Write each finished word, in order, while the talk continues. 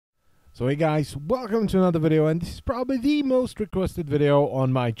So hey guys, welcome to another video, and this is probably the most requested video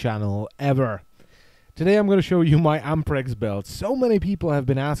on my channel ever. Today I'm going to show you my Amprex build. So many people have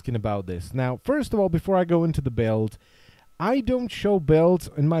been asking about this. Now, first of all, before I go into the build, I don't show builds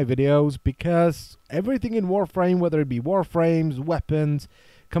in my videos because everything in Warframe, whether it be Warframes, weapons,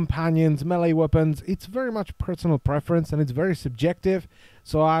 companions, melee weapons, it's very much personal preference and it's very subjective.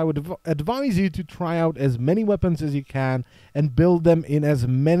 So I would advise you to try out as many weapons as you can and build them in as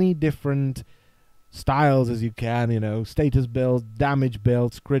many different styles as you can, you know, status builds, damage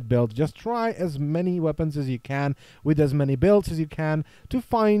builds, crit builds. Just try as many weapons as you can with as many builds as you can to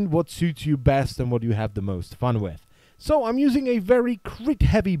find what suits you best and what you have the most fun with. So I'm using a very crit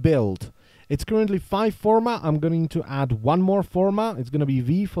heavy build. It's currently 5 Forma. I'm going to add one more Forma. It's going to be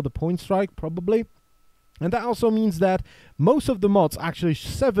V for the point strike probably. And that also means that most of the mods, actually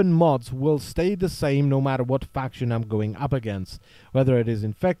 7 mods, will stay the same no matter what faction I'm going up against. Whether it is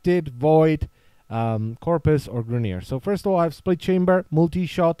Infected, Void, Corpus or Grenier. So first of all I have Split Chamber,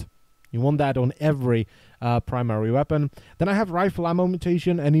 Multi-Shot. You want that on every primary weapon. Then I have Rifle Ammo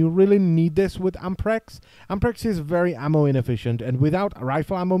Mutation, and you really need this with Amprex. Amprex is very ammo inefficient, and without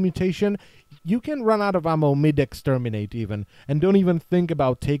Rifle Ammo Mutation, you can run out of ammo mid-exterminate even, and don't even think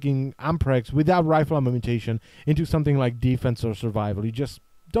about taking Amprex without Rifle Ammo Mutation into something like defense or survival. You just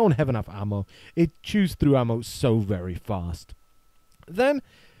don't have enough ammo. It chews through ammo so very fast. Then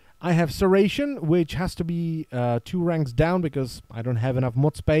I have Serration, which has to be 2 ranks down because I don't have enough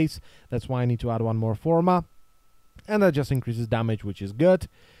mod space. That's why I need to add one more Forma. And that just increases damage, which is good.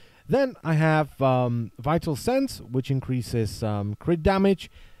 Then I have Vital Sense, which increases crit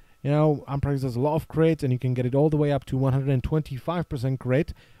damage. You know, Amprex does a lot of crit, and you can get it all the way up to 125%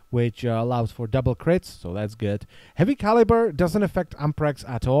 crit, which allows for double crits, so that's good. Heavy Caliber doesn't affect Amprex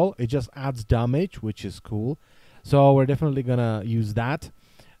at all. It just adds damage, which is cool. So we're definitely gonna use that.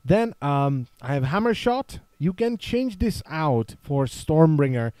 Then I have Hammer Shot. You can change this out for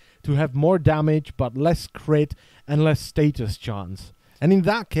Stormbringer to have more damage but less crit and less status chance. And in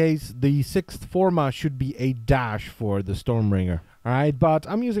that case, the 6th Forma should be a dash for the Stormbringer. Alright, but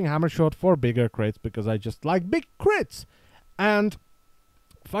I'm using Hammer Shot for bigger crits because I just like big crits. And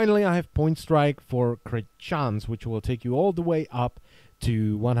finally I have Point Strike for crit chance, which will take you all the way up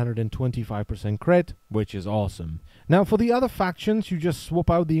to 125% crit, which is awesome. Now for the other factions, you just swap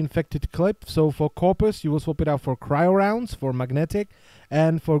out the infected clip. So for Corpus, you will swap it out for cryo rounds for magnetic,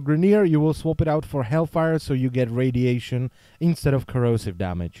 and for Grenier, you will swap it out for Hellfire, so you get radiation instead of corrosive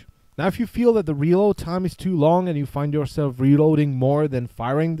damage. Now if you feel that the reload time is too long and you find yourself reloading more than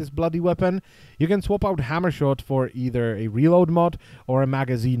firing this bloody weapon, you can swap out Hammer Shot for either a reload mod or a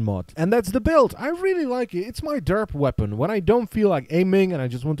magazine mod. And that's the build. I really like it. It's my derp weapon. When I don't feel like aiming and I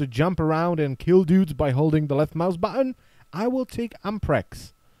just want to jump around and kill dudes by holding the left mouse button, I will take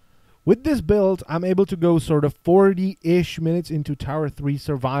Amprex. With this build, I'm able to go sort of 40-ish minutes into Tower 3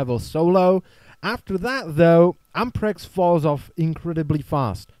 survival solo. After that, though, Amprex falls off incredibly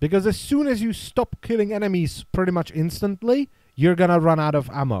fast, because as soon as you stop killing enemies pretty much instantly, you're gonna run out of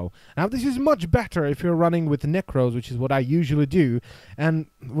ammo. Now this is much better if you're running with Necros, which is what I usually do, and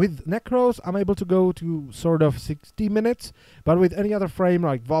with Necros I'm able to go to sort of 60 minutes, but with any other frame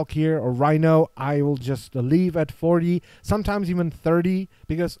like Valkyr or Rhino, I will just leave at 40, sometimes even 30,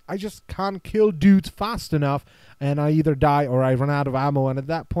 because I just can't kill dudes fast enough, and I either die or I run out of ammo, and at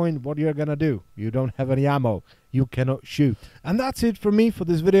that point, what you're gonna do? You don't have any ammo. You cannot shoot. And that's it for me for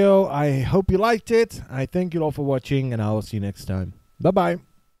this video. I hope you liked it. I thank you all for watching, and I'll see you next time. Bye-bye.